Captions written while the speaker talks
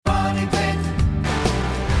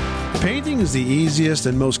Painting is the easiest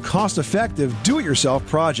and most cost-effective do-it-yourself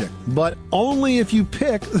project, but only if you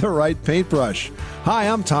pick the right paintbrush. Hi,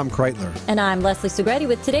 I'm Tom Kreitler. And I'm Leslie Segretti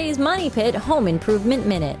with today's Money Pit Home Improvement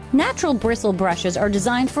Minute. Natural bristle brushes are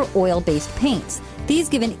designed for oil-based paints. These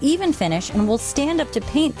give an even finish and will stand up to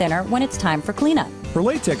paint thinner when it's time for cleanup. For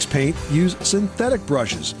latex paint, use synthetic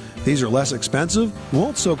brushes. These are less expensive,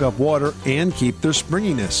 won't soak up water, and keep their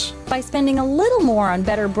springiness. By spending a little more on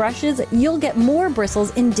better brushes, you'll get more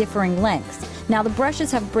bristles in differing lengths. Now, the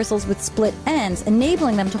brushes have bristles with split ends,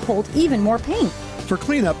 enabling them to hold even more paint. For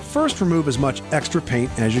cleanup, first remove as much extra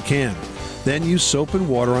paint as you can. Then use soap and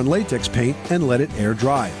water on latex paint and let it air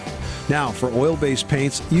dry. Now, for oil-based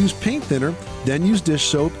paints, use paint thinner, then use dish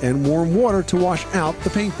soap and warm water to wash out the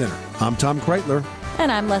paint thinner. I'm Tom Kreitler.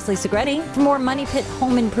 And I'm Leslie Segretti. For more Money Pit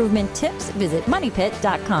home improvement tips, visit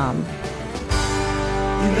MoneyPit.com.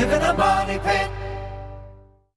 You live in a money pit.